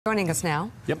Joining us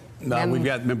now. Yep. We've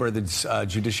got a member of the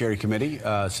Judiciary Committee,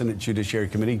 Senate Judiciary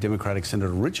Committee, Democratic Senator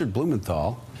Richard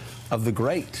Blumenthal of the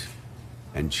great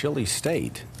and chilly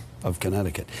state of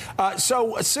Connecticut.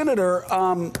 Senator,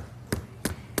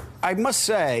 I must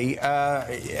say,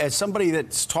 as somebody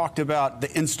that's talked about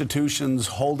the institutions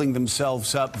holding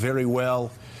themselves up very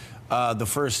well the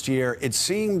first year, it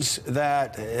seems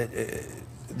that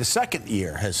the second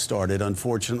year has started,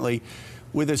 unfortunately,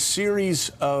 with a series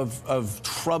of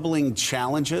troubling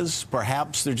challenges.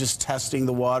 Perhaps they're just testing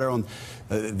the water on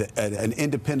an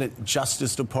independent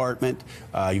Justice Department.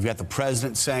 You've got the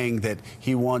president saying that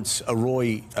he wants a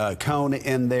Roy Cohn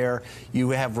in there. You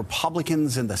have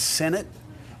Republicans in the Senate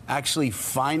actually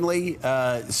finally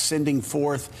sending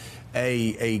forth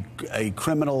a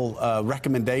criminal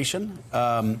recommendation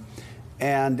and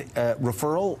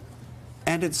referral.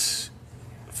 And it's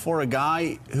for a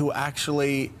guy who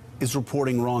actually is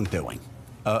reporting wrongdoing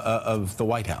of the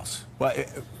White House. Well,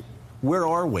 where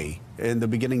are we in the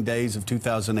beginning days of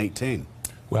 2018?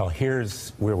 Well, here's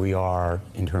where we are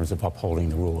in terms of upholding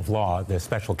the rule of law. The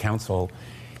special counsel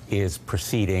is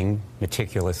proceeding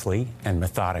meticulously and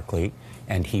methodically,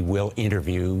 and he will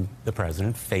interview the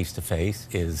president face to face,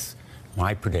 is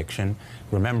my prediction.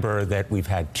 Remember that we've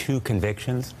had 2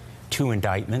 convictions, 2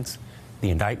 indictments.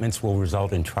 The indictments will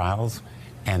result in trials,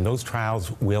 and those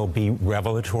trials will be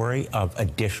revelatory of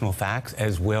additional facts,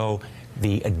 as will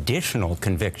the additional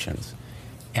convictions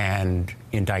and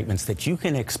indictments that you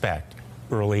can expect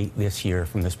early this year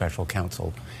from the special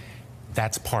counsel.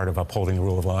 That's part of upholding the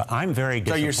rule of law. I'm very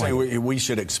disappointed. So you're saying we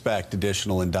should expect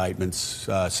additional indictments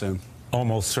soon?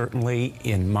 Almost certainly,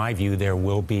 in my view, there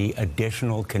will be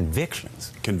additional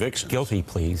convictions. Convictions? Guilty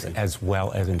pleas, okay, as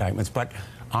well as indictments. But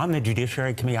on the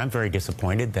Judiciary Committee, I'm very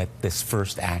disappointed that this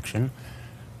first action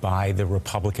by the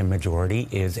Republican majority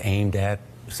is aimed at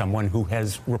someone who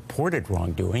has reported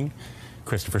wrongdoing,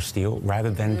 Christopher Steele,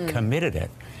 rather than committed it.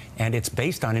 And it's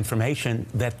based on information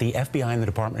that the FBI and the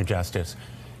Department of Justice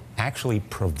actually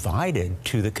provided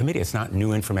to the committee. It's not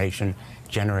new information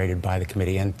generated by the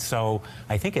committee. And so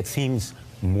I think it seems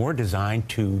more designed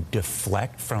to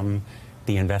deflect from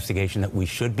the investigation that we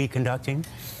should be conducting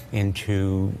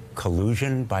into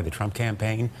collusion by the Trump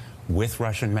campaign with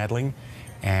Russian meddling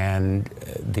and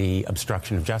the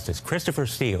obstruction of justice. Christopher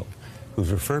Steele,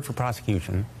 who's referred for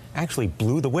prosecution, actually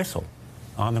blew the whistle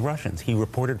on the Russians. He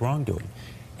reported wrongdoing,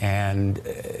 and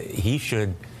he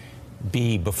should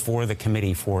be before the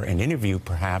committee for an interview,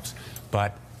 perhaps.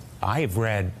 But I have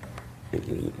read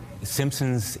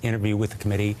Simpson's interview with the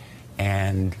committee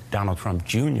and Donald Trump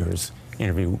Jr.'s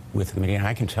interview with the committee, and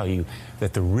I can tell you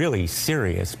that the really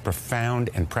serious,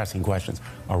 profound, and pressing questions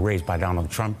are raised by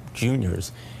Donald Trump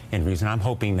Jr.'s interviews, and I'm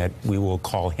hoping that we will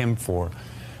call him for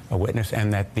a witness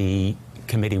and that the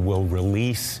committee will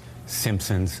release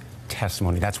Simpson's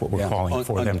testimony. That's what we're calling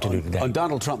for them to do today. On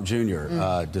Donald Trump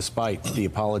Jr., despite the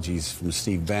apologies from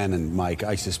Steve Bannon, Mike,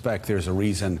 I suspect there's a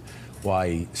reason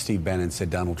why Steve Bannon said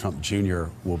Donald Trump Jr.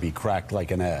 will be cracked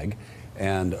like an egg,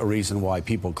 and a reason why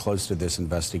people close to this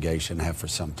investigation have for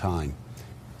some time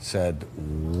said,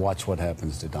 watch what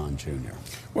happens to Don Jr.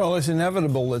 Well, it's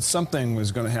inevitable that something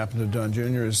was going to happen to Don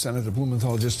Jr. As Senator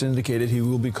Blumenthal just indicated, he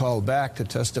will be called back to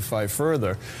testify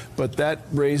further. But that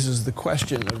raises the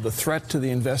question of the threat to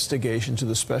the investigation, to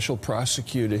the special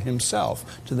prosecutor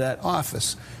himself, to that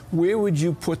office. Where would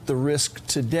you put the risk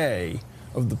today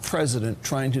of the president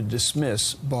trying to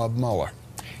dismiss Bob Mueller?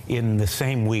 In the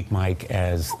same week, Mike,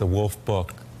 as the Wolf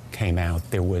book came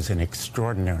out, there was an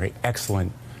extraordinary,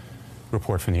 excellent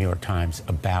report from the New York Times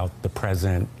about the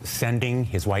president sending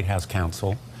his White House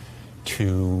counsel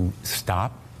to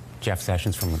stop Jeff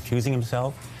Sessions from accusing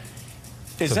himself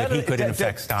so that he could, in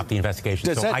effect, stop the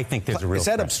investigation. So I think there's a real Is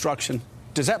that threat. obstruction?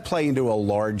 Does that play into a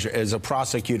large, as a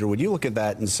prosecutor, would you look at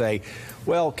that and say,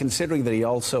 well, considering that he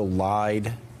also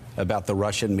lied about the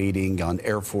Russian meeting on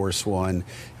Air Force One,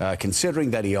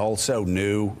 considering that he also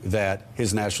knew that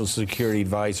his national security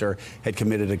advisor had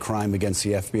committed a crime against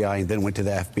the FBI and then went to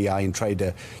the FBI and tried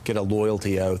to get a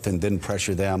loyalty oath and then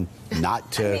pressure them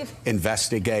not to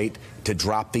investigate, to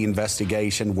drop the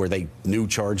investigation where they knew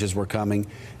charges were coming,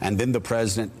 and then the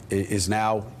president is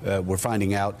now, we're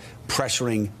finding out,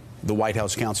 pressuring the White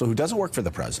House counsel, who doesn't work for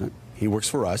the president, he works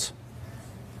for us,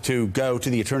 to go to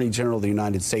the Attorney General of the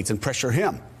United States and pressure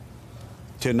him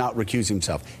to not recuse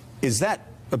himself. Is that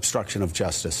obstruction of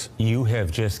justice? You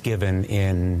have just given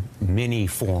in mini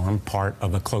form part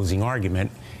of a closing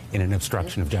argument in an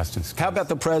obstruction of justice case. How about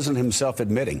the president himself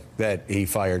admitting that he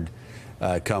fired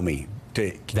Comey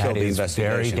to kill the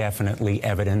investigation? That is very definitely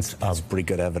evidence of pretty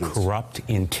good evidence. Corrupt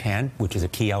intent, which is a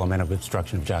key element of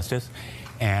obstruction of justice.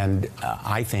 And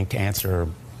I think, to answer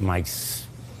Mike's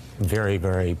very,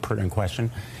 very pertinent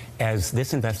question. As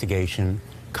this investigation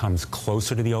comes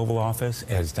closer to the Oval Office,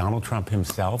 as Donald Trump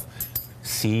himself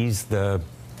sees the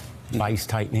vice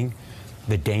tightening,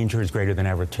 the danger is greater than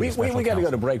ever to the special counsel. We got to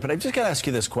go to break, but I just got to ask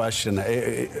you this question.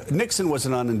 Nixon was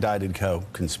an unindicted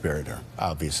co-conspirator,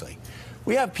 obviously.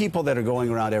 We have people that are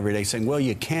going around every day saying, well,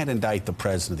 you can't indict the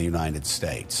President of the United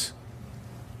States.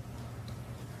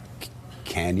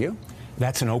 Can you?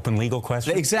 That's an open legal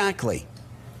question. Exactly.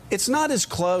 It's not as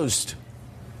closed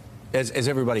as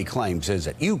everybody claims, is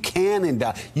it? You can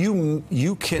indict.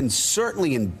 You can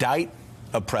certainly indict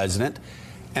a president,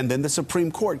 and then the Supreme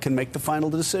Court can make the final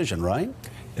decision, right?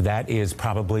 That is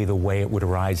probably the way it would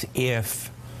arise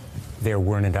if there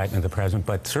were an indictment of the president,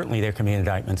 but certainly there can be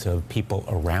indictments of people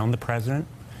around the president,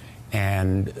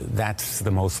 and that's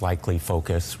the most likely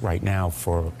focus right now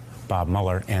for Bob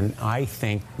Mueller. And I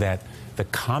think that the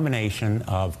combination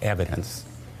of evidence,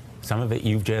 some of it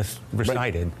you've just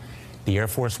recited, right, the Air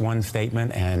Force One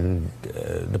statement and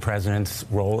the president's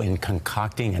role in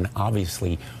concocting an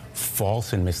obviously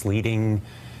false and misleading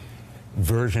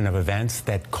version of events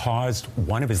that caused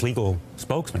one of his legal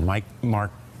spokesmen,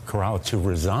 Mark Corral, to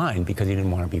resign because he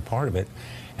didn't want to be part of it,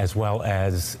 as well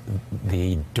as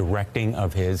the directing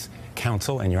of his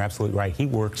counsel. And you're absolutely right, he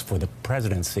works for the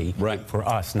presidency, right, for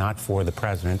us, not for the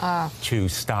president, to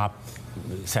stop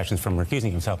Sessions from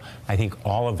recusing himself. I think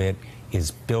all of it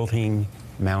is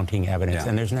mounting evidence,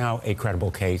 and there's now a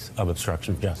credible case of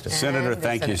obstruction of justice. Senator,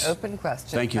 thank you. Open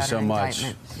question. Thank you so much.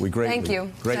 We greatly thank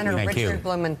you, Senator Richard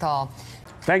Blumenthal.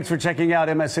 Thanks for checking out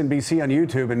MSNBC on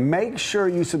YouTube, and make sure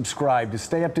you subscribe to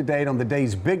stay up to date on the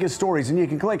day's biggest stories. And you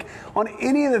can click on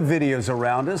any of the videos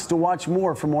around us to watch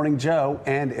more from Morning Joe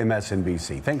and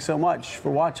MSNBC. Thanks so much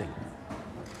for watching.